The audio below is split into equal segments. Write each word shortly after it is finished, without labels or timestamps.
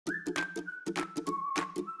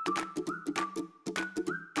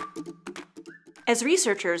As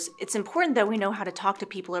researchers, it's important that we know how to talk to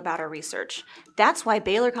people about our research. That's why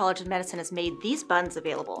Baylor College of Medicine has made these buttons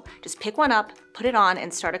available. Just pick one up, put it on,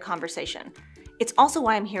 and start a conversation. It's also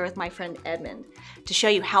why I'm here with my friend Edmund, to show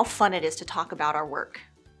you how fun it is to talk about our work.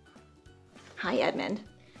 Hi, Edmund.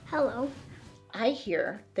 Hello. I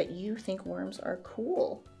hear that you think worms are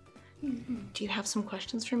cool. Mm-hmm. Do you have some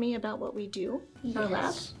questions for me about what we do in our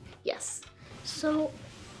lab? Yes. So,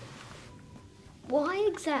 why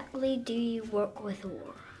exactly do you work with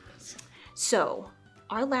worms? So,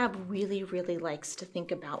 our lab really likes to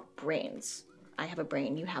think about brains. I have a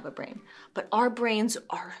brain, you have a brain. But our brains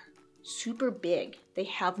are super big. They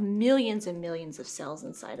have millions and millions of cells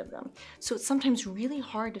inside of them. So it's sometimes really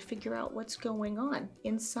hard to figure out what's going on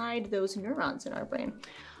inside those neurons in our brain.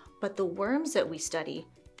 But the worms that we study,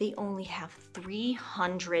 they only have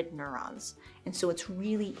 300 neurons. And so it's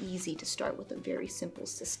really easy to start with a very simple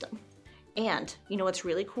system. And you know what's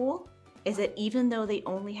really cool? Is that even though they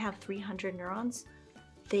only have 300 neurons,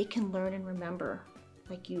 they can learn and remember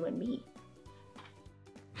like you and me.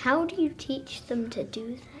 How do you teach them to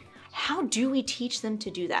do that? How do we teach them to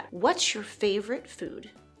do that? What's your favorite food?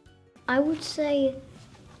 I would say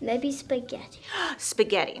maybe spaghetti.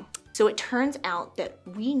 Spaghetti. So it turns out that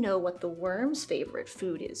we know what the worm's favorite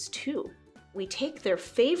food is too. We take their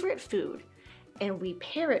favorite food and we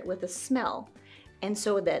pair it with a smell. And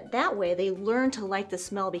so that way they learn to like the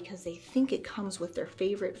smell because they think it comes with their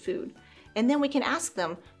favorite food. And then we can ask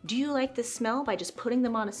them, do you like this smell? By just putting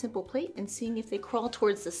them on a simple plate and seeing if they crawl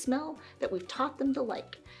towards the smell that we've taught them to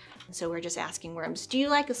like. And so we're just asking worms, do you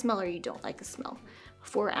like a smell or you don't like a smell?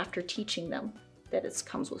 Before or after teaching them that it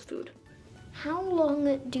comes with food. How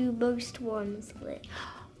long do most worms live?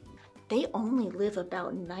 They only live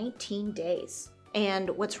about 19 days. And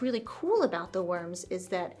what's really cool about the worms is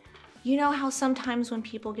that, you know how sometimes when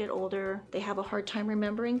people get older, they have a hard time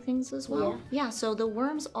remembering things as well? Yeah, so the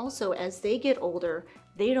worms also, as they get older,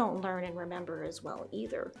 they don't learn and remember as well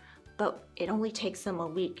either. But it only takes them a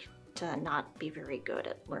week to not be very good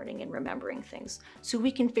at learning and remembering things. So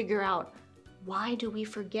we can figure out, why do we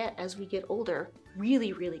forget as we get older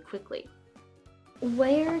really quickly?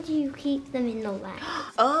 Where do you keep them in the lab?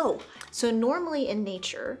 Oh, so normally in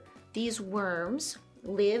nature, these worms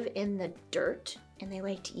live in the dirt and they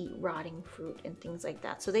like to eat rotting fruit and things like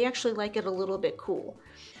that. So they actually like it a little bit cool.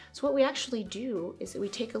 So what we actually do is that we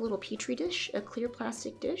take a little petri dish, a clear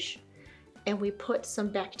plastic dish, and we put some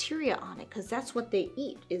bacteria on it, because that's what they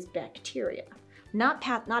eat, is bacteria. Not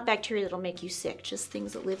bacteria that'll make you sick, just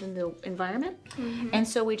things that live in the environment. Mm-hmm. And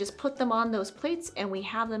so we just put them on those plates and we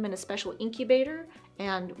have them in a special incubator,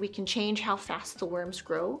 and we can change how fast the worms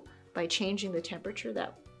grow by changing the temperature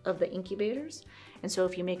of the incubators. And so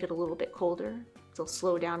if you make it a little bit colder, they'll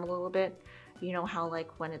slow down a little bit. You know how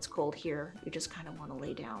like when it's cold here, you just kind of want to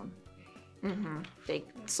lay down. Mm-hmm. It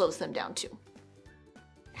slows them down too.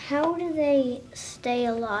 How do they stay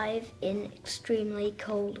alive in extremely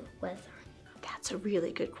cold weather? That's a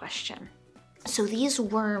really good question. So these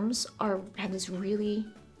worms have these really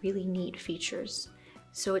neat features.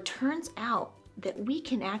 So it turns out that we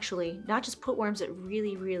can actually not just put worms at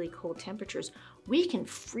really cold temperatures, we can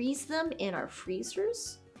freeze them in our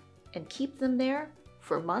freezers and keep them there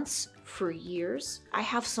for months, for years. I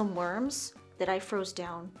have some worms that I froze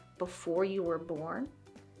down before you were born,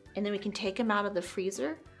 and then we can take them out of the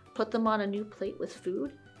freezer, put them on a new plate with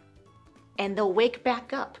food, and they'll wake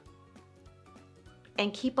back up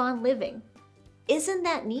and keep on living. Isn't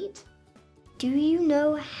that neat? Do you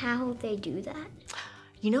know how they do that?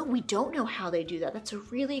 You know, we don't know how they do that. That's a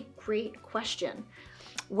really great question.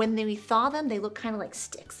 When we thaw them, they look kind of like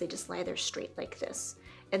sticks. They just lie there straight like this.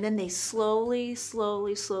 And then they slowly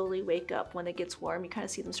wake up when it gets warm. You kind of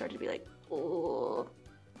see them start to be like, oh,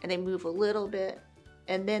 and they move a little bit.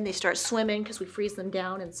 And then they start swimming because we freeze them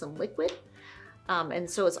down in some liquid. And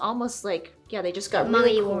so it's almost like, yeah, they just got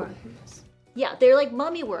really cool. Worms. Yeah, they're like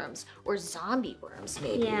mummy worms or zombie worms,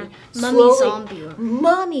 maybe. Yeah, zombie worms.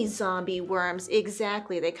 Mummy zombie worms,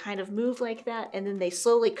 exactly. They kind of move like that, and then they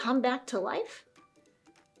slowly come back to life.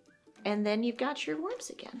 And then you've got your worms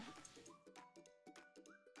again.